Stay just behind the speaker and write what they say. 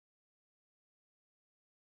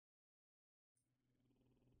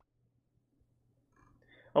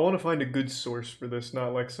I want to find a good source for this,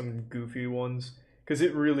 not like some goofy ones, because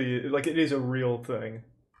it really, like, it is a real thing.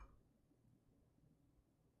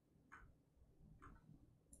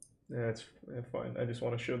 Yeah, it's fine. I just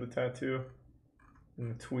want to show the tattoo in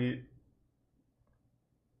the tweet.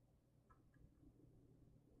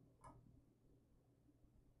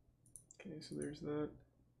 Okay, so there's that.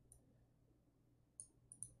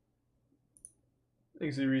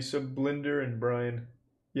 Thanks, Arisa, Blinder, and Brian.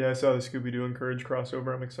 Yeah, I saw the Scooby-Doo and Courage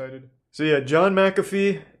crossover. I'm excited. So yeah, John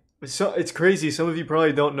McAfee. It's crazy. Some of you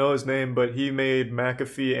probably don't know his name, but he made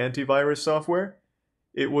McAfee antivirus software.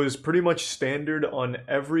 It was pretty much standard on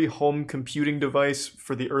every home computing device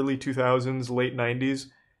for the early 2000s, late 90s.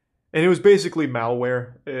 And it was basically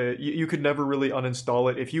malware. You could never really uninstall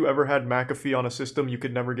it. If you ever had McAfee on a system, you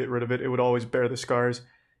could never get rid of it. It would always bear the scars.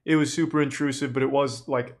 It was super intrusive, but it was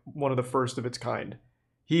like one of the first of its kind.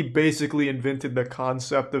 He basically invented the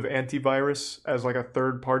concept of antivirus as like a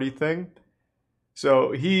third party thing.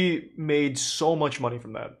 So he made so much money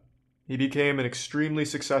from that. He became an extremely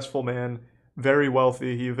successful man, very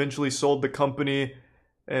wealthy. He eventually sold the company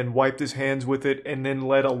and wiped his hands with it, and then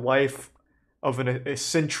led a life of an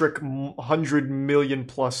eccentric $100 million+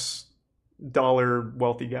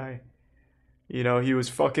 wealthy guy. You know, he was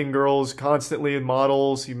fucking girls constantly in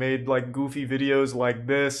models. He made like goofy videos like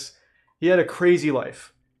this. He had a crazy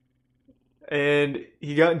life. And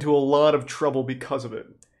he got into a lot of trouble because of it.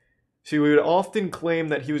 So he would often claim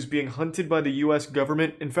that he was being hunted by the US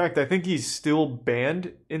government. In fact, I think he's still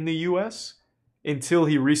banned in the US until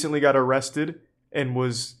he recently got arrested and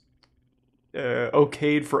was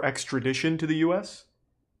okayed for extradition to the US,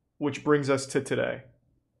 which brings us to today.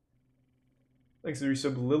 Thanks to the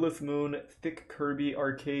resub Lilith Moon, Thick Kirby,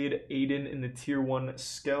 Arcade, Aiden in the Tier 1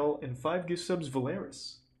 Skell, and 5 gift subs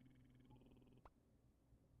Valeris.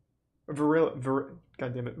 Viralis.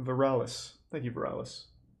 Thank you, Viralis.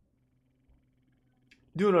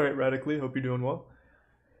 Doing alright, Radically. Hope you're doing well.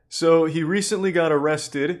 So he recently got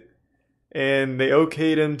arrested, and they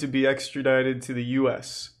okayed him to be extradited to the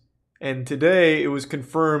US. And today it was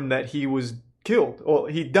confirmed that he was killed. Well,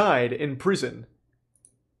 he died in prison.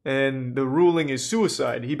 And the ruling is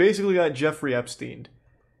suicide. He basically got Jeffrey Epsteined.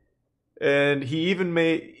 And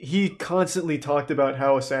he constantly talked about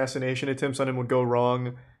how assassination attempts on him would go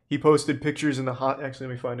wrong. He posted pictures in the actually,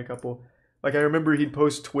 let me find a couple. Like, I remember he'd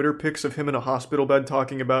post Twitter pics of him in a hospital bed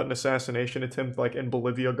talking about an assassination attempt, like, in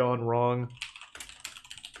Bolivia gone wrong.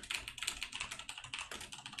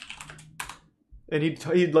 And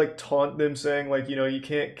he'd like, taunt them, saying, like, you know, you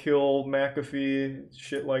can't kill McAfee,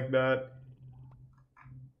 shit like that.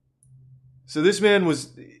 So this man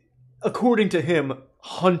was, according to him,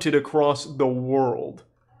 hunted across the world.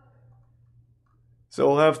 So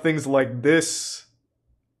we'll have things like this.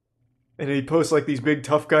 And he posts like these big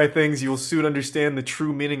tough guy things. You'll soon understand the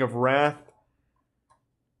true meaning of wrath.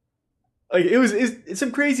 Like, it's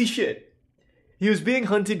some crazy shit. He was being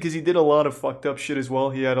hunted because he did a lot of fucked up shit as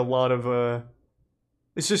well. He had a lot of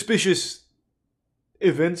suspicious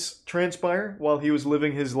events transpire while he was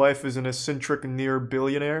living his life as an eccentric near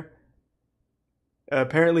billionaire.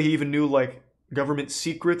 Apparently he even knew like government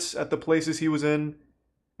secrets at the places he was in.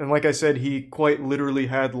 And like I said, he quite literally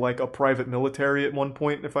had like a private military at one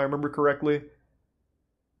point, if I remember correctly.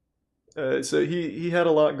 So he had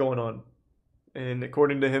a lot going on. And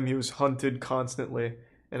according to him, he was hunted constantly.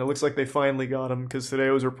 And it looks like they finally got him, because today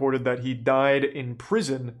it was reported that he died in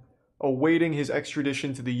prison awaiting his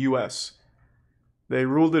extradition to the US. They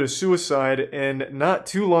ruled it a suicide, and not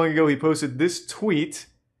too long ago he posted this tweet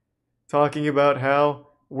talking about how,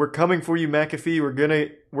 "We're coming for you, McAfee.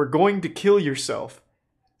 We're going to kill yourself."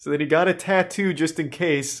 So then he got a tattoo just in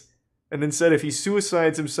case, and then said if he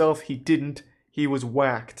suicides himself, he didn't. He was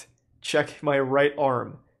whacked. Check my right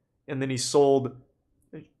arm. And then he sold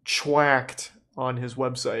Chwacked on his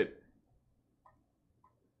website.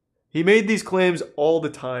 He made these claims all the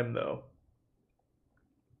time, though.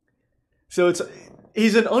 So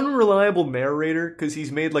he's an unreliable narrator because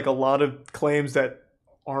he's made like a lot of claims that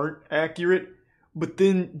aren't accurate, but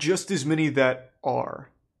then just as many that are.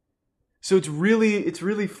 So it's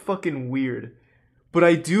really fucking weird. But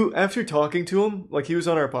I do, after talking to him, like he was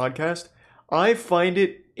on our podcast, I find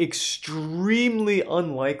it extremely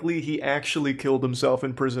unlikely he actually killed himself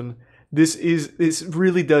in prison. This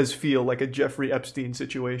really does feel like a Jeffrey Epstein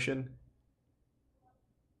situation.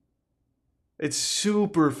 It's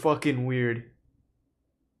super fucking weird.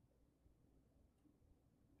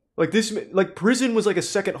 Like prison was like a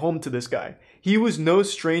second home to this guy. He was no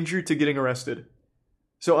stranger to getting arrested.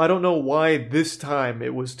 So I don't know why this time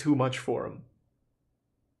it was too much for him.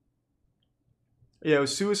 Yeah, it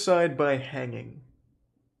was suicide by hanging.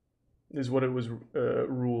 is what it was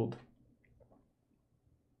ruled.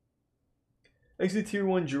 Thanks to Tier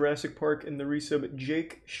 1 Jurassic Park and the resub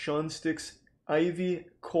Jake, Sean Sticks, Ivy,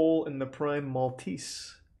 Cole, and the Prime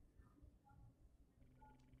Maltese.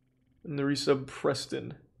 And the resub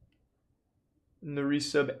Preston. And the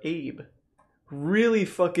resub Abe. Really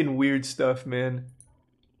fucking weird stuff, man.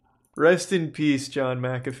 Rest in peace, John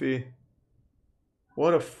McAfee.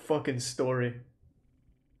 What a fucking story.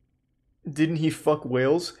 Didn't he fuck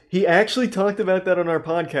whales? He actually talked about that on our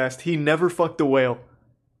podcast. He never fucked a whale.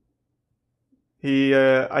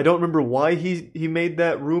 I don't remember why he made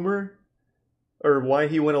that rumor, or why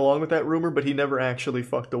he went along with that rumor, but he never actually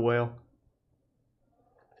fucked a whale.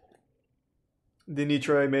 Didn't he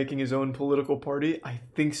try making his own political party? I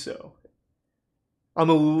think so. I'm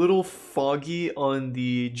a little foggy on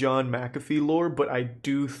the John McAfee lore, but I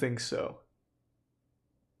do think so.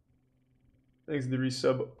 Thanks to the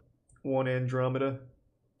resub 1 Andromeda.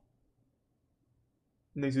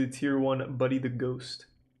 And thanks to the Tier 1 Buddy the Ghost.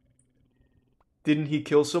 Didn't he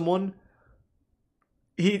kill someone?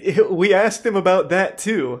 We asked him about that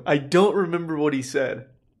too. I don't remember what he said.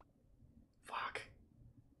 Fuck.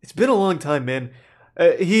 It's been a long time, man.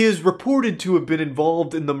 He is reported to have been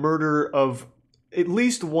involved in the murder of at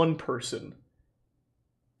least one person.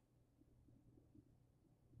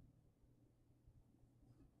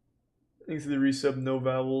 Thanks to the resub No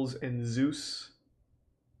Vowels and Zeus.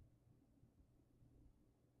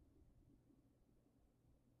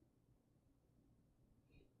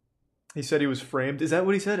 He said he was framed. Is that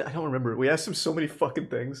what he said? I don't remember. We asked him so many fucking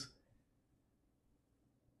things.